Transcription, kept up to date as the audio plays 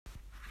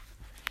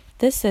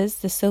This is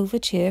The Silver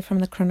Chair from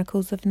the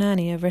Chronicles of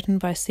Narnia, written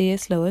by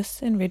C.S.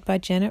 Lewis and read by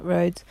Janet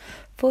Rhodes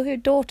for her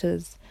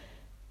daughters,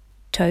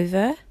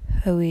 Tova,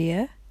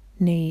 Huia,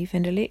 Neve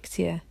and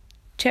Alexia.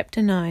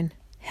 Chapter 9.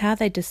 How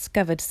They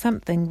Discovered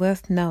Something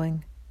Worth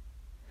Knowing.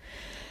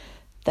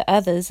 The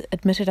others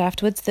admitted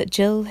afterwards that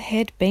Jill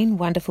had been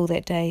wonderful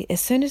that day.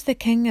 As soon as the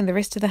king and the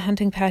rest of the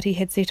hunting party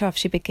had set off,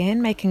 she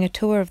began making a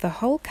tour of the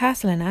whole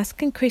castle and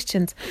asking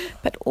questions,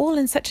 but all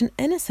in such an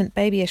innocent,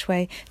 babyish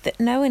way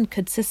that no one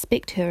could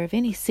suspect her of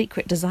any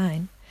secret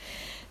design.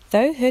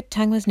 Though her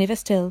tongue was never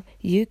still,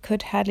 you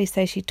could hardly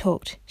say she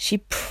talked. She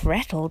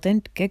prattled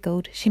and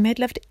giggled. She made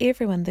love to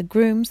everyone, the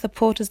grooms, the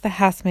porters, the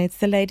housemaids,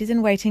 the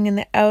ladies-in-waiting, and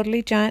the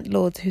elderly giant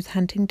lords whose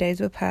hunting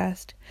days were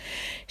past.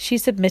 She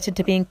submitted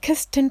to being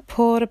kissed and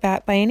pawed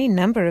about by any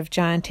number of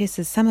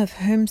giantesses, some of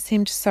whom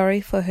seemed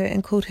sorry for her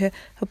and called her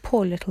a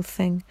poor little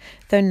thing,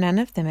 though none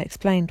of them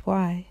explained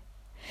why.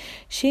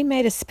 She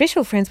made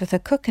especial friends with her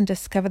cook and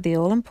discovered the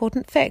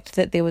all-important fact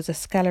that there was a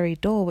scullery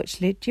door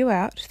which led you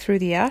out through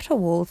the outer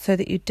wall so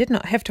that you did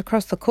not have to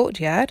cross the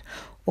courtyard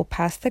or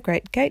pass the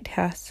great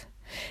gatehouse.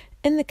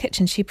 In the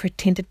kitchen she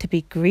pretended to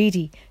be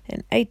greedy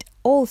and ate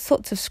all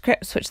sorts of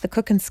scraps which the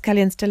cook and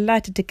scullions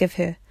delighted to give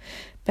her.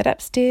 But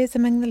upstairs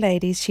among the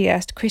ladies she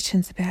asked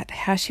questions about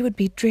how she would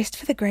be dressed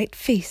for the great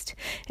feast,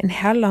 and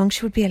how long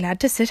she would be allowed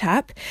to sit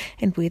up,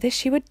 and whether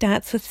she would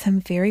dance with some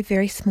very,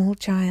 very small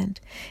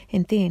giant.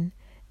 And then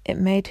it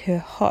made her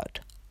hot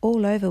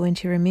all over when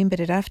she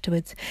remembered it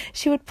afterwards.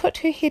 She would put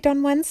her head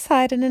on one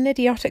side in an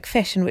idiotic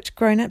fashion which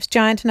grown-ups,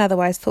 giant and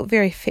otherwise, thought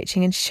very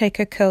fetching, and shake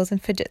her curls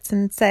and fidgets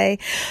and say,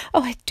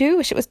 "Oh, I do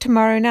wish it was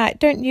tomorrow night,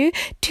 don't you?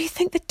 Do you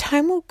think the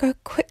time will go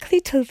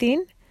quickly till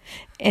then?"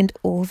 And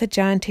all the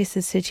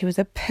giantesses said she was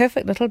a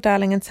perfect little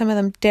darling, and some of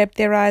them dabbed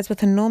their eyes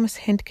with enormous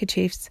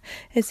handkerchiefs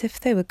as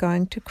if they were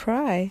going to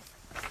cry.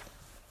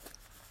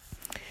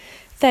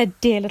 "They're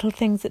dear little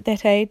things at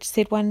that age,"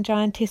 said one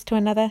giantess to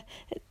another.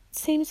 "It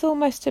seems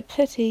almost a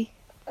pity."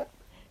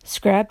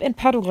 Scrub and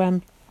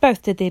Puddleglum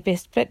both did their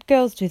best, but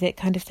girls do that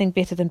kind of thing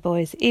better than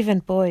boys. Even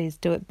boys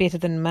do it better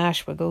than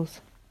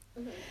Marshwiggles.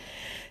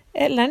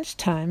 At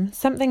lunchtime,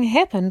 something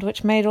happened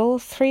which made all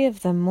three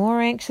of them more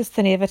anxious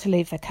than ever to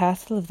leave the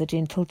castle of the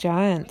gentle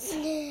giants.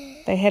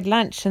 They had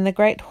lunch in the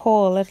great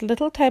hall at a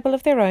little table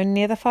of their own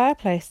near the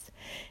fireplace.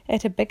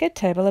 At a bigger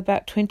table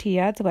about 20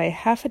 yards away,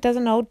 half a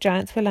dozen old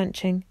giants were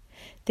lunching.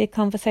 Their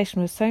conversation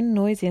was so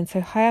noisy and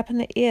so high up in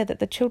the air that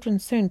the children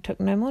soon took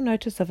no more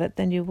notice of it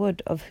than you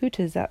would of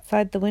hooters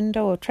outside the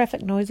window or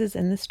traffic noises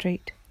in the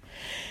street.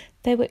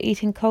 They were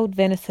eating cold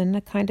venison,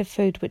 a kind of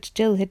food which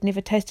Jill had never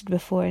tasted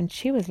before, and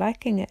she was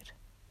liking it.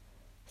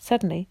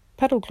 Suddenly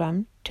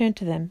Puddleglum turned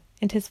to them,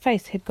 and his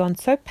face had gone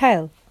so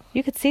pale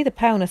you could see the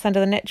paleness under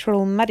the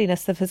natural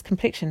muddiness of his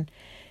complexion.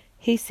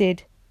 He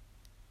said,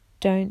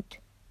 "Don't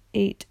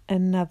eat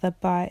another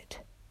bite."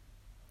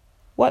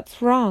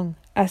 "What's wrong?"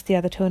 asked the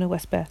other two in a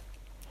whisper.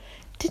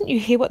 "Didn't you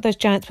hear what those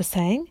giants were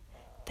saying?"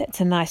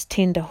 "That's a nice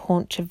tender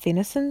haunch of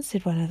venison,"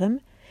 said one of them.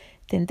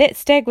 "Then that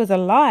stag was a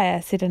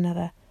liar," said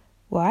another.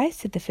 "Why?"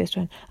 said the first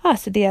one. "Ah,"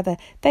 said the other,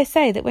 "they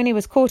say that when he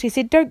was caught he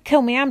said, 'Don't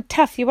kill me, I'm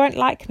tough, you won't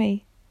like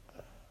me.'"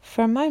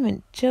 For a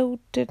moment Jill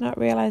did not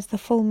realize the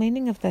full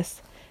meaning of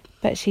this,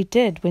 but she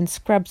did when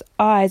Scrub's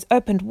eyes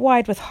opened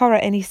wide with horror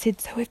and he said,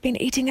 "So we've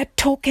been eating a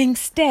talking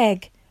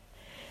stag."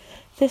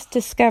 This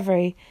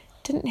discovery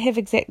didn't have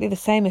exactly the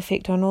same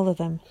effect on all of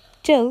them.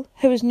 Jill,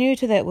 who was new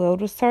to that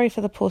world, was sorry for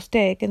the poor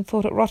stag and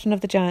thought it rotten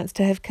of the giants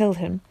to have killed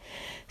him.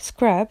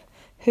 Scrub,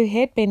 who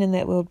had been in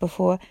that world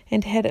before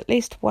and had at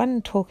least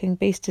one talking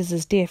beast as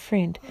his dear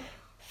friend,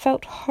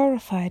 felt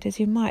horrified as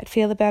you might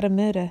feel about a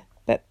murder.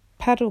 But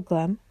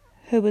Puddleglum,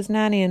 who was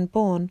Narnian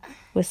born,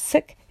 was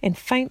sick and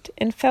faint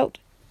and felt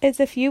as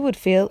if you would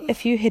feel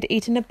if you had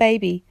eaten a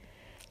baby.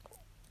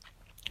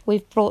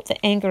 "We've brought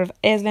the anger of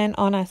Aslan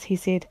on us," he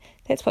said.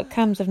 "That's what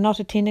comes of not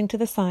attending to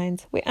the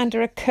signs. We're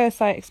under a curse,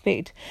 I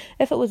expect.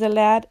 If it was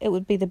allowed, it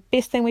would be the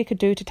best thing we could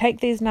do to take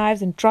these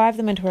knives and drive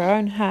them into our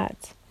own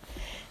hearts."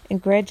 And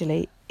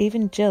gradually,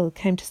 even Jill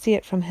came to see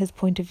it from his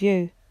point of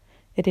view.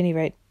 At any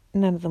rate,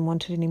 none of them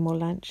wanted any more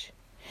lunch.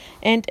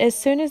 And as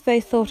soon as they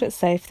thought it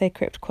safe, they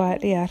crept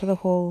quietly out of the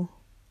hall.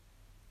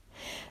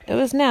 It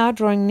was now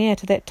drawing near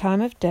to that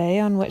time of day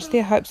on which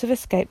their hopes of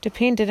escape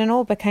depended, and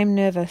all became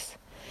nervous.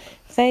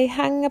 They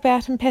hung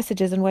about in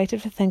passages and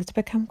waited for things to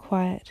become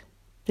quiet.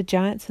 The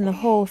giants in the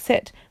hall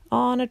sat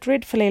on a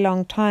dreadfully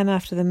long time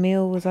after the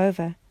meal was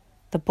over.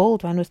 The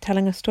bald one was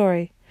telling a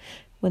story.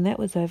 When that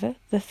was over,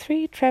 the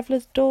three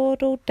travellers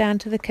dawdled down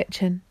to the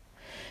kitchen.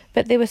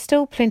 But there were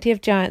still plenty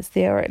of giants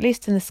there, or at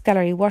least in the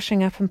scullery,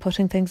 washing up and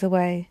putting things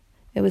away.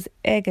 It was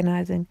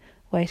agonizing,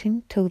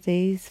 waiting till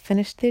these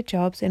finished their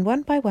jobs and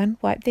one by one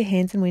wiped their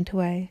hands and went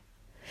away.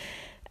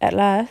 At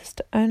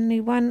last,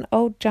 only one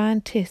old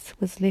giantess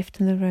was left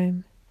in the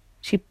room.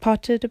 She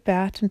pottered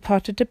about,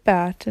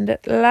 and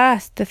at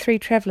last the three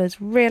travellers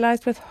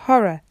realized with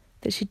horror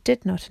that she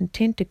did not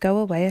intend to go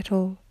away at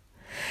all.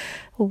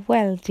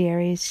 "Well,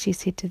 dearies," she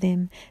said to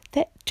them,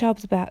 "that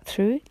job's about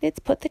through. Let's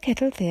put the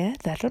kettle there.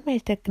 That'll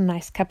make a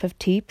nice cup of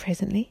tea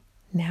presently.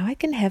 Now I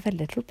can have a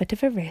little bit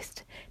of a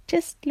rest.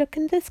 Just look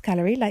in the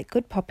scullery like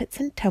good poppets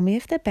and tell me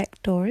if the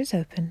back door is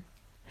open."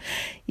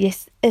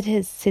 "Yes, it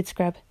is," said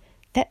Scrub.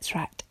 "That's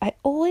right. I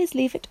always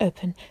leave it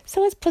open,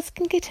 so as Puss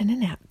can get in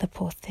and out, the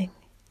poor thing."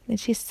 Then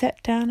she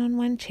sat down on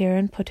one chair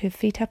and put her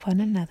feet up on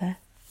another.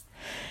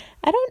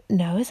 "I don't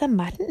know as I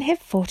mightn't have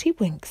 40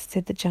 winks,"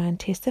 said the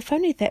giantess, "if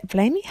only that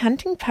blamey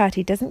hunting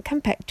party doesn't come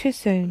back too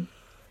soon."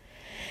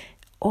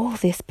 All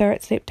their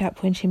spirits leapt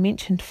up when she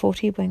mentioned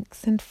 40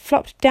 winks, and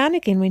flopped down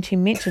again when she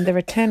mentioned the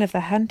return of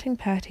the hunting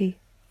party.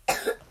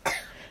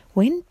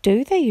 "When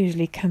do they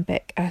usually come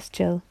back?" asked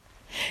Jill.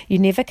 "You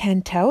never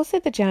can tell,"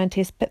 said the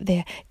giantess, "but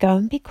there, go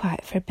and be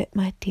quiet for a bit,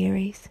 my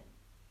dearies."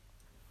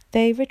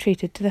 They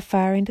retreated to the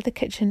far end of the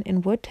kitchen,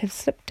 and would have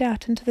slipped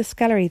out into the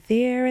scullery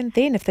there and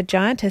then if the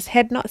giantess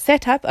had not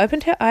sat up,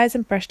 opened her eyes,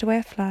 and brushed away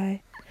a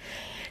fly.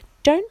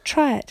 "Don't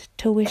try it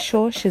till we're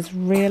sure she's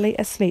really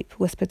asleep,"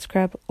 whispered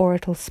Scrub, "or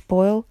it'll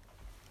spoil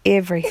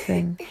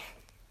everything."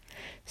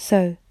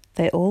 So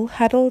they all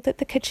huddled at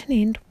the kitchen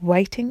end,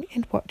 waiting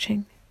and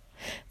watching.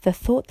 The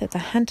thought that the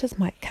hunters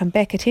might come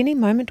back at any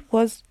moment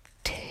was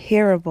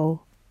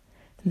terrible,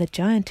 and the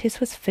giantess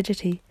was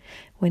fidgety.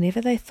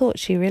 Whenever they thought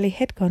she really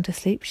had gone to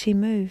sleep, she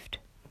moved.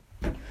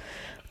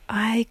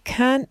 "I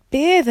can't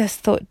bear this,"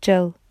 thought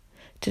Jill.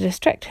 To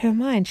distract her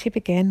mind, she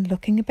began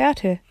looking about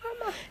her.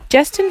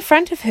 Just in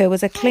front of her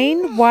was a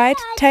clean white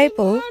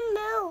table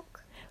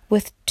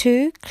with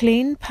 2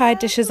 clean pie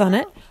dishes on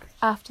it,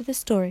 after the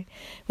story,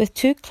 with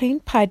 2 clean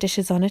pie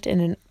dishes on it in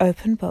an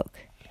open book.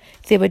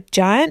 There were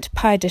giant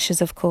pie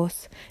dishes, of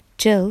course.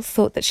 Jill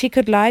thought that she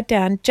could lie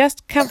down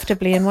just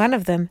comfortably in one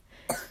of them.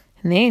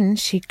 And then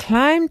she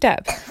climbed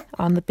up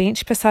on the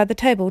bench beside the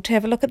table to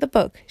have a look at the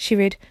book. She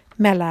read,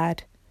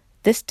 "Mallard.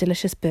 This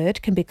delicious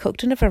bird can be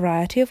cooked in a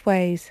variety of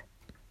ways."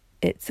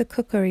 "It's a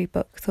cookery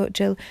book," thought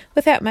Jill,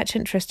 without much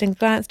interest, and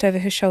glanced over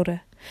her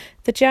shoulder.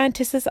 The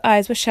giantess's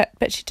eyes were shut,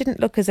 but she didn't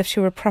look as if she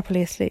were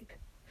properly asleep.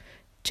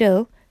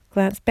 Jill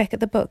glanced back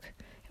at the book.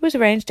 It was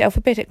arranged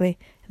alphabetically,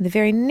 and the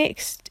very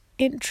next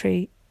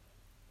entry,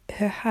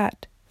 her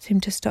heart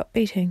seemed to stop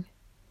beating.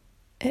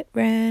 It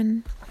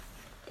ran,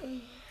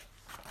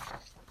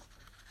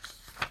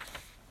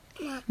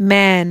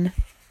 "Man.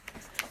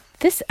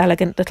 This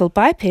elegant little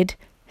biped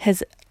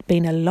has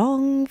been a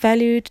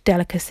long-valued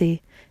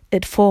delicacy.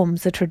 It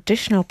forms a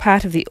traditional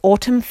part of the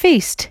autumn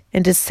feast,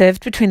 and is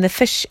served between the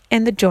fish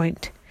and the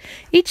joint.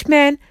 Each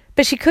man—"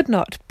 But she could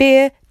not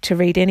bear to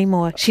read any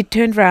more. She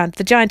turned round.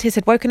 The giantess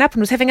had woken up and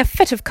was having a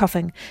fit of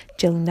coughing.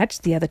 Jill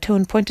nudged the other 2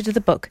 and pointed to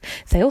the book.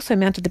 They also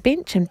mounted the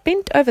bench and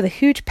bent over the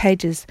huge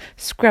pages.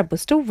 Scrub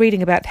was still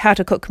reading about how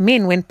to cook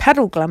men when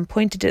Puddleglum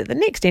pointed at the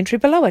next entry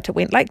below it. It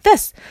went like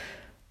this: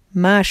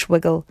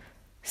 "Marshwiggle.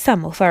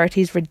 Some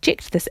authorities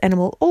reject this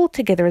animal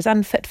altogether as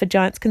unfit for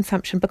giants'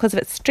 consumption because of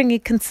its stringy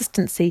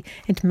consistency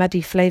and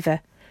muddy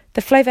flavour.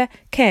 The flavour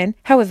can,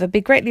 however, be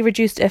greatly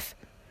reduced if—"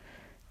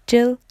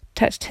 Jill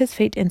touched his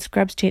feet and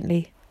Scrub's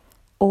gently.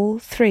 All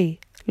 3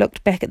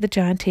 looked back at the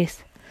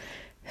giantess.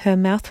 Her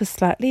mouth was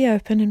slightly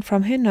open, and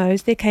from her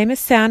nose there came a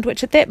sound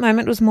which at that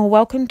moment was more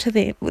welcome to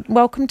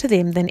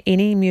them than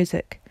any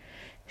music.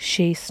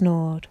 She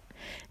snored.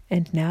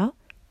 And now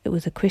it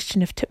was a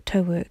question of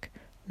tiptoe work,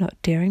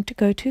 not daring to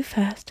go too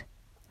fast,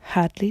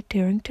 hardly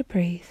daring to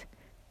breathe,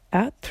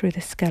 out through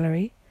the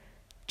scullery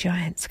 —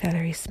 giant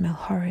sculleries smell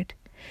horrid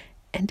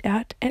 — and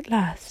out at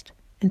last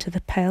into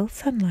the pale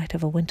sunlight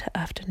of a winter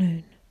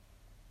afternoon.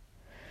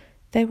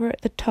 They were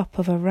at the top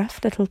of a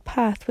rough little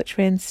path which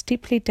ran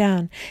steeply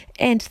down,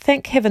 and,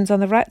 thank heavens, on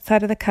the right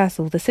side of the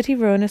castle. The city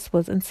ruinous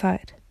was in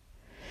sight.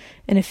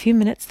 In a few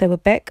minutes they were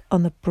back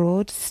on the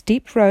broad,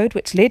 steep road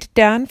which led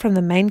down from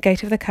the main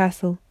gate of the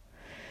castle.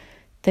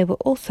 They were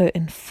also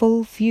in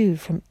full view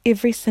from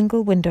every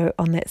single window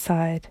on that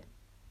side.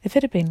 If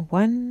it had been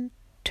 1,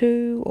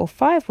 2, or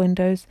 5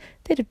 windows,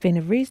 there'd have been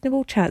a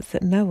reasonable chance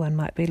that no one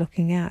might be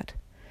looking out.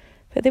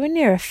 But there were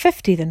nearer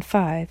 50 than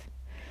 5.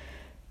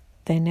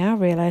 They now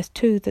realized,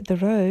 too, that the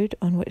road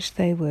on which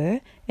they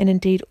were, and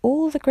indeed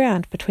all the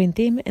ground between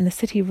them and the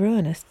city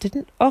ruinous,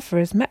 didn't offer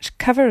as much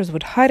cover as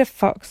would hide a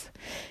fox.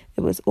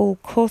 It was all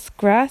coarse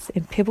grass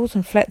and pebbles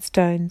and flat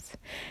stones.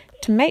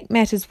 To make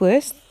matters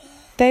worse,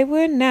 they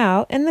were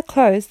now in the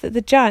clothes that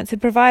the giants had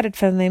provided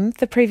for them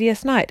the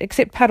previous night,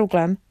 except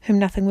Puddleglum, whom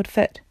nothing would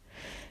fit.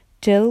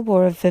 Jill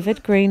wore a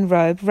vivid green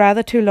robe,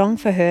 rather too long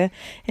for her,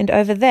 and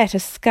over that a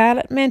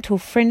scarlet mantle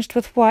fringed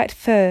with white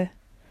fur.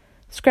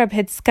 Scrub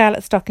had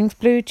scarlet stockings,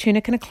 blue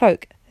tunic and a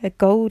cloak, a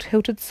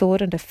gold-hilted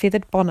sword and a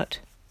feathered bonnet.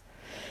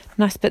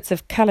 "Nice bits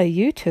of colour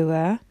you 2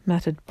 are,"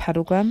 muttered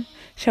Puddleglum.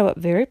 "Show up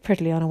very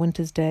prettily on a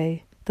winter's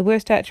day. The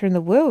worst archer in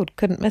the world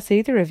couldn't miss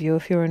either of you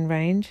if you were in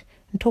range.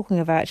 And talking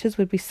of archers,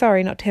 we'd be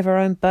sorry not to have our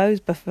own bows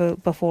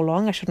before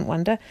long, I shouldn't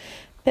wonder.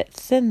 Bit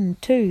thin,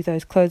 too,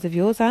 those clothes of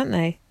yours, aren't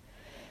they?"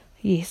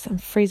 "Yes, I'm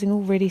freezing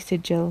already,"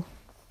 said Jill.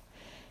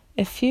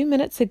 A few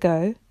minutes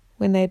ago,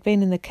 when they had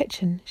been in the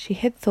kitchen, she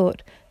had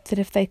thought that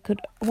if they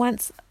could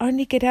once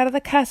only get out of the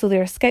castle,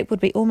 their escape would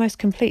be almost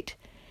complete.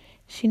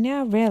 She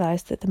now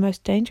realized that the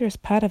most dangerous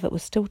part of it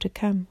was still to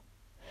come.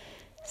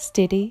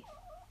 Steady,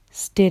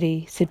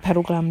 "Steady," said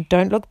Puddleglum.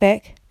 "Don't look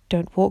back.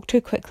 Don't walk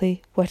too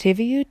quickly.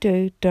 Whatever you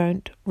do,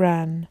 don't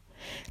run.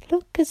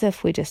 Look as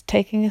if we're just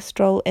taking a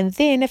stroll, and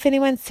then if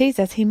anyone sees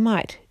us, he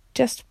might,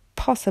 just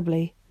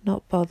possibly,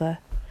 not bother.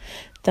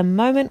 The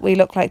moment we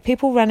look like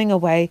people running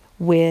away,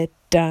 we're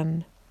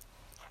done."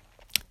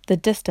 The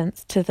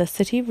distance to the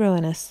city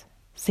ruinous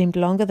seemed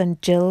longer than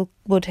Jill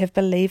would have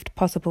believed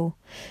possible,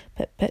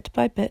 but bit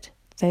by bit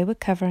they were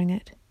covering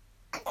it.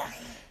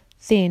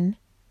 Then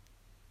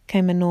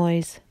came a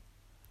noise.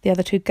 The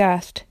other two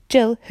gasped.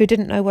 Jill, who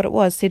didn't know what it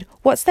was, said,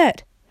 "What's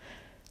that?"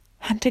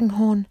 "Hunting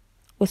horn,"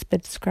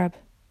 whispered Scrub.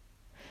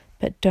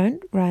 "But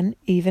don't run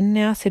even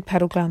now," said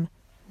Puddleglum.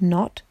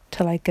 "Not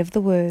till I give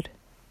the word."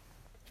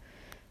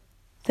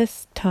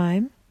 This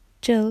time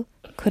Jill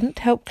couldn't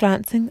help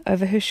glancing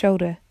over her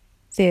shoulder.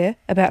 There,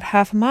 about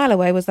half a mile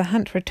away, was the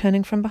hunt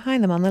returning from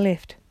behind them on the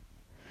left.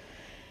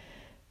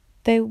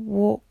 They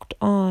walked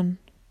on.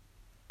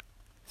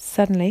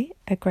 Suddenly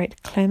a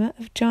great clamour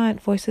of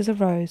giant voices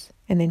arose,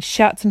 and then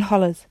shouts and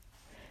hollers.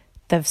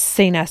 "They've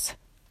seen us.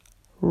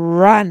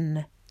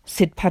 Run,"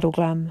 said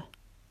Puddleglum.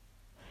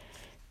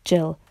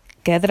 Jill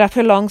gathered up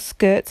her long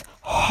skirts,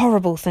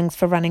 horrible things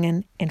for running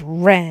in,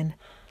 and ran.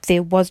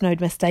 There was no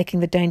mistaking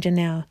the danger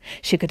now.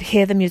 She could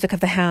hear the music of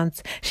the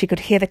hounds. She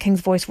could hear the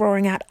king's voice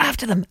roaring out,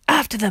 "After them,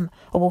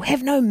 or we'll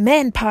have no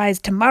man-pies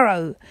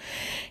tomorrow."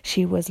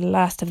 She was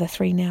last of the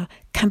three now,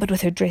 cumbered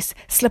with her dress,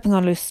 slipping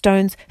on loose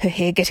stones, her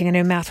hair getting in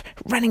her mouth,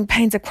 running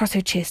pains across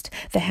her chest.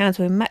 The hounds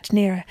were much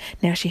nearer.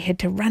 Now she had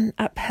to run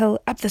uphill,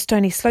 up the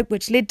stony slope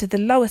which led to the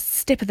lowest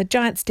step of the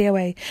giant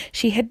stairway.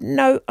 She had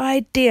no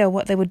idea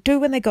what they would do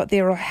when they got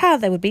there, or how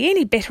they would be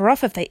any better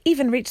off if they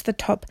even reached the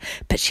top,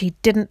 but she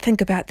didn't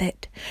think about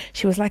that.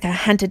 She was like a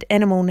hunted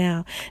animal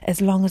now.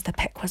 As long as the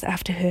pack was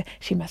after her,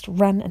 she must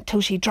run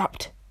until she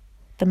dropped.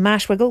 The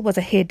marsh-wiggle was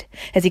ahead.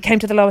 As he came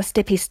to the lowest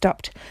step, he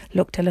stopped,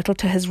 looked a little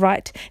to his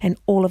right, and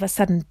all of a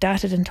sudden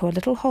darted into a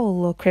little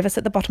hole or crevice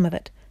at the bottom of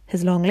it.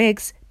 His long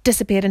legs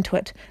disappeared into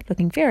it,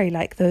 looking very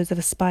like those of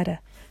a spider.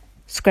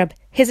 Scrub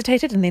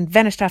hesitated and then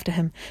vanished after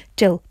him.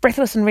 Jill,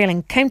 breathless and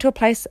reeling, came to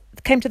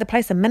the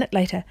place a minute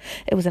later.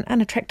 It was an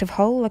unattractive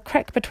hole, a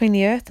crack between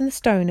the earth and the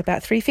stone,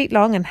 about 3 feet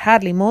long and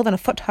hardly more than a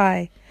foot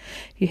high.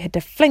 You had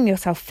to fling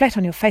yourself flat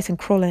on your face and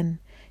crawl in.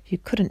 You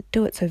couldn't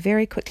do it so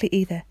very quickly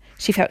either.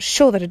 She felt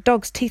sure that a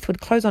dog's teeth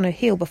would close on her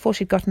heel before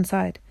she'd got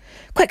inside.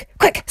 "Quick,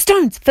 quick,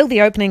 stones! Fill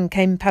the opening!"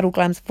 came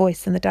Puddleglum's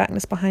voice in the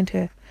darkness behind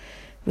her.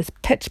 It was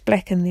pitch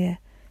black in there,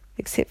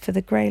 except for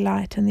the grey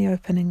light in the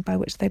opening by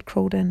which they'd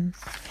crawled in.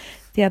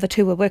 The other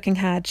two were working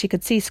hard. She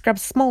could see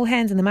Scrub's small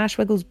hands and the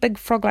marsh-wiggle's big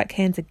frog-like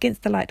hands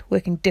against the light,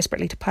 working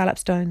desperately to pile up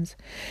stones.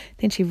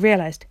 Then she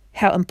realised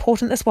how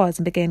important this was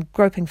and began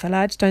groping for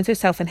large stones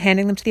herself and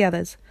handing them to the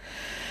others.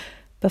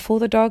 Before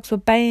the dogs were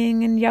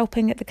baying and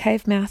yelping at the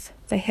cave mouth,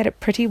 they had it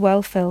pretty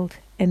well filled,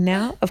 and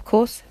now, of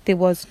course, there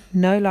was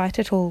no light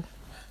at all.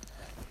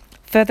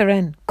 "Further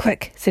in,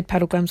 quick," said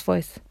Puddleglum's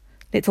voice.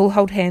 "Let's all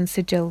hold hands,"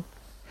 said Jill.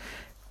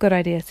 "Good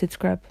idea," said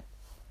Scrub.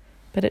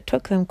 But it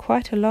took them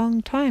quite a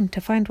long time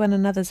to find one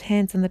another's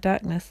hands in the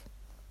darkness.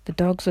 The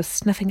dogs were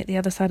sniffing at the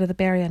other side of the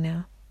barrier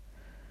now.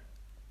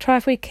 "Try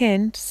if we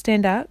can to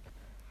stand up,"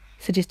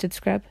 suggested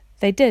Scrub.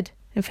 They did,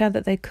 and found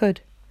that they could.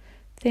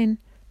 Then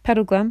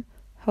Puddleglum,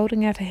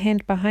 holding out a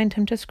hand behind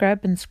him to Scrub,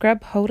 and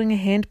Scrub holding a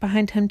hand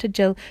behind him to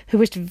Jill, who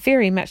wished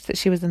very much that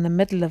she was in the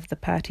middle of the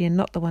party and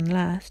not the one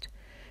last,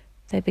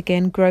 they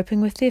began groping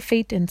with their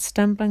feet and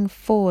stumbling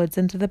forwards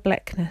into the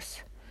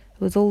blackness.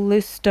 It was all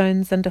loose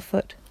stones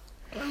underfoot.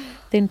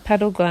 Then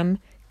Puddleglum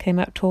came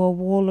up to a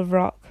wall of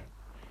rock.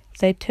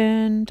 They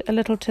turned a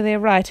little to their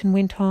right and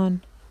went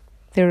on.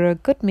 There were a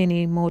good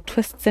many more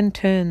twists and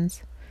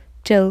turns.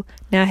 Jill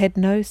now had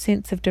no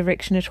sense of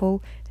direction at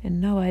all, and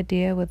no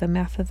idea where the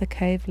mouth of the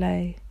cave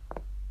lay.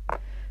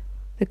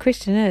 "The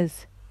question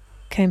is,"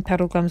 came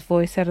Puddleglum's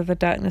voice out of the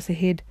darkness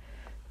ahead,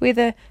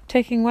 "whether,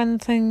 taking one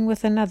thing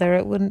with another,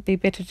 it wouldn't be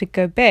better to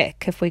go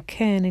back, if we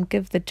can, and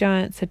give the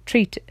giants a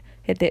treat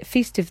at that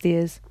feast of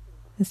theirs,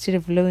 instead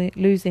of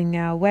losing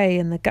our way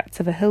in the guts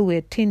of a hill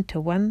where 10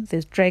 to 1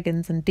 there's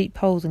dragons and deep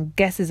holes and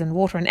gases and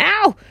water and—"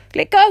 "Ow!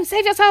 Let go!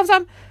 Save yourselves!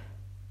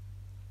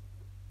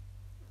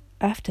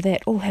 After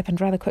that, all happened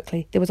rather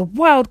quickly. There was a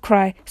wild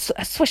cry,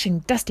 a swishing,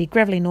 dusty,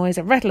 gravelly noise,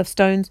 a rattle of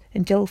stones,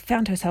 and Jill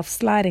found herself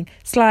sliding,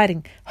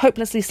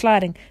 hopelessly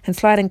sliding, and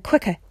sliding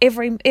quicker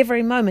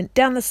every moment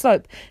down the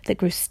slope that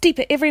grew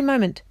steeper every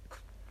moment.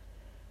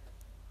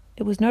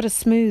 It was not a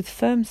smooth,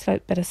 firm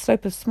slope, but a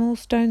slope of small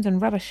stones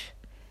and rubbish.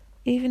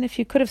 Even if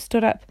you could have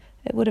stood up,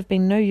 it would have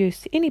been no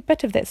use. Any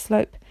bit of that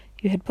slope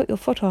you had put your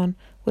foot on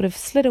would have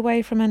slid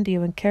away from under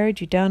you and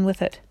carried you down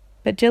with it.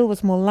 But Jill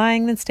was more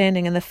lying than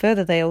standing, and the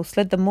further they all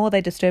slid, the more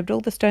they disturbed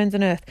all the stones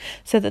and earth,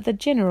 so that the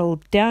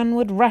general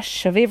downward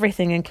rush of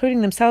everything,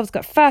 including themselves,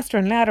 got faster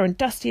and louder and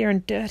dustier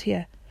and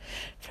dirtier.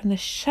 From the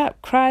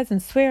sharp cries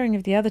and swearing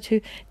of the other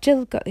two,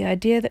 Jill got the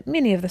idea that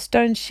many of the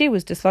stones she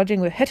was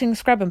dislodging were hitting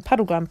Scrub and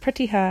Puddleglum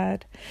pretty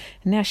hard,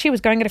 and now she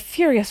was going at a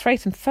furious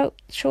rate and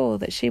felt sure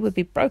that she would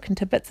be broken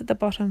to bits at the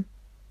bottom.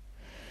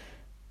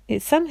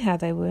 Yet somehow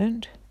they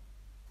weren't.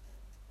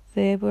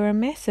 There were a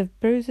mass of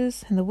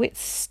bruises, and the wet,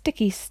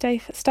 sticky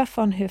stuff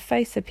on her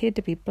face appeared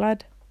to be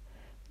blood.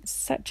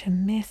 Such a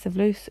mass of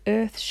loose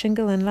earth,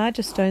 shingle, and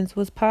larger stones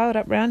was piled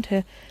up round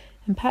her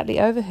and partly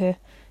over her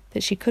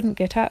that she couldn't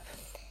get up.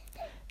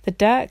 The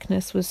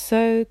darkness was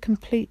so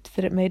complete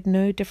that it made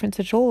no difference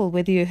at all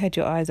whether you had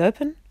your eyes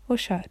open or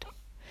shut.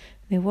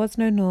 There was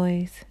no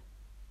noise.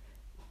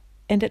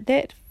 And at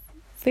that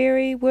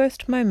very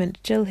worst moment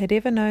Jill had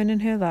ever known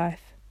in her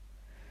life.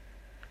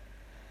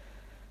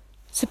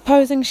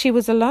 Supposing she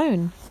was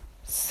alone?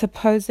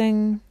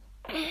 Supposing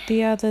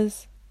the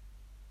others?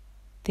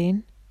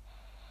 Then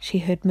she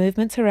heard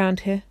movements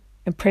around her,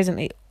 and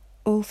presently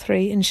all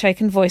three, in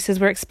shaken voices,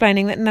 were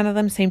explaining that none of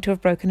them seemed to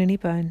have broken any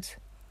bones.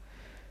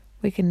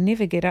 "We can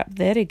never get up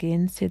that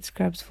again," said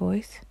Scrub's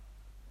voice.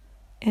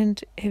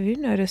 "And have you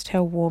noticed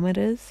how warm it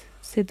is?"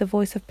 said the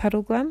voice of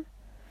Puddleglum.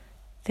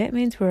 "That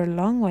means we're a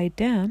long way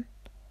down.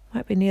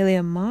 Might be nearly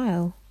a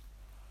mile."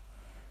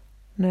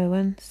 No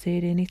one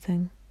said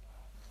anything.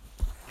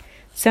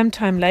 Some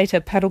time later,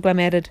 Puddleglum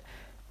added,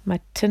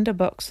 "My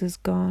tinderbox is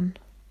gone."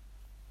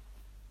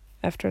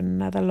 After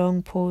another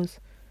long pause,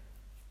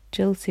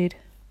 Jill said,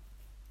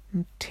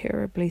 "I'm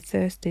terribly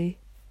thirsty."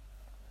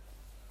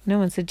 No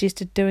one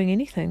suggested doing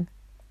anything.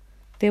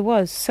 There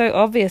was, so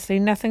obviously,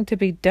 nothing to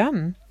be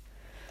done.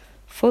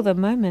 For the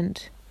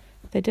moment,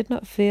 they did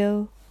not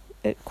feel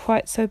it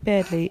quite so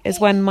badly as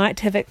one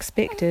might have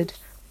expected.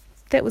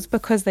 That was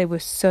because they were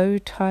so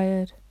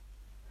tired.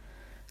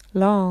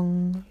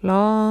 Long,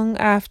 long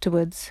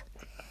afterwards,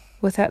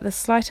 without the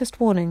slightest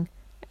warning,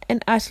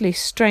 an utterly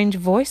strange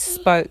voice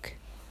spoke.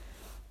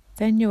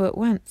 They knew at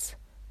once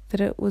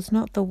that it was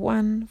not the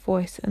one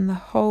voice in the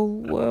whole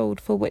world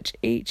for which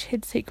each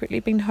had secretly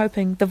been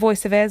hoping, the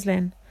voice of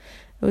Aslan.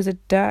 It was a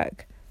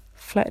dark,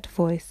 flat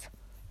voice,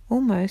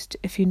 almost,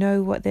 if you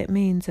know what that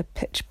means, a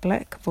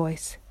pitch-black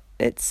voice.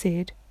 It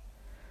said,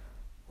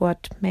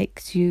 "What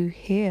makes you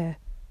here,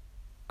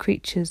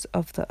 creatures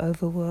of the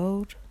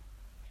overworld?"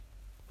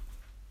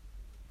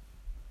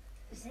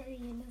 Is that the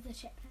end of the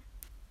chapter?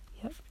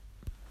 Yep.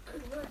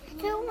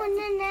 I don't want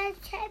another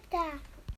chapter.